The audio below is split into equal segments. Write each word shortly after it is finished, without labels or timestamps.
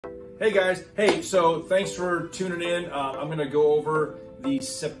Hey guys, hey, so thanks for tuning in. I'm gonna go over the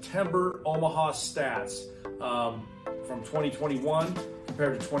September Omaha stats from 2021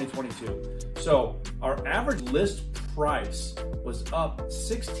 compared to 2022. So our average list price was up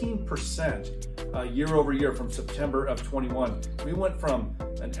 16% year over year from September of 21. We went from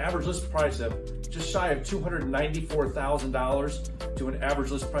an average list price of just shy of $294,000 to an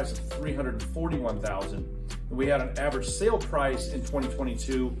average list price of $341,000. We had an average sale price in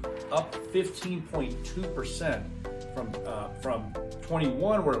 2022 up 15.2% from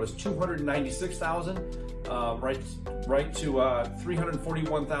 21, where it was $296,000, right to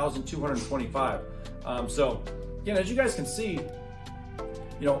 $341,225. So again, as you guys can see,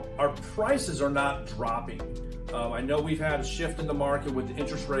 our prices are not dropping. I know we've had a shift in the market with the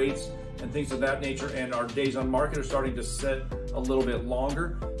interest rates and things of that nature, and our days on market are starting to sit a little bit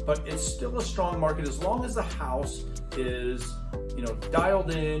longer, but it's still a strong market as long as the house is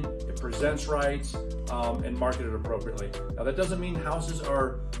dialed in, it presents right, and marketed appropriately. Now that doesn't mean houses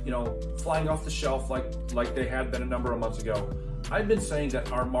are flying off the shelf like they had been a number of months ago. I've been saying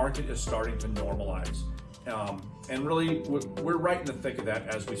that our market is starting to normalize. And really, we're right in the thick of that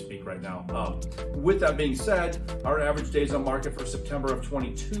as we speak right now. With that being said, our average days on market for September of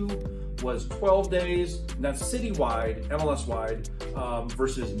 22 was 12 days, and that's citywide, MLS-wide,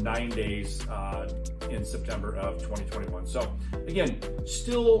 versus 9 days in September of 2021. So again, it's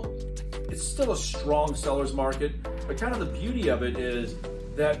still a strong seller's market, but kind of the beauty of it is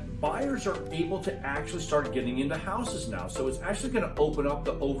that buyers are able to actually start getting into houses now. So it's actually going to open up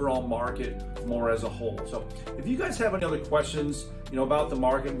the overall market more as a whole. So if you guys have any other questions, about the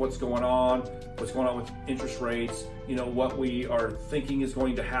market, what's going on with interest rates, what we are thinking is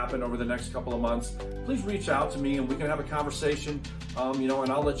going to happen over the next couple of months, please reach out to me and we can have a conversation, and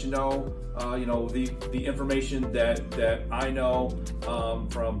I'll let you know, the information that I know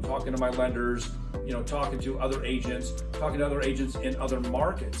from talking to my lenders, talking to other agents in other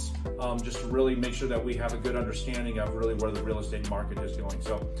markets, just to really make sure that we have a good understanding of really where the real estate market is going.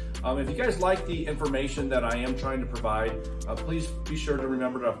 So if you guys like the information that I am trying to provide, please be sure to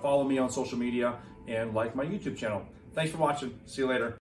remember to follow me on social media and like my YouTube channel. Thanks for watching. See you later.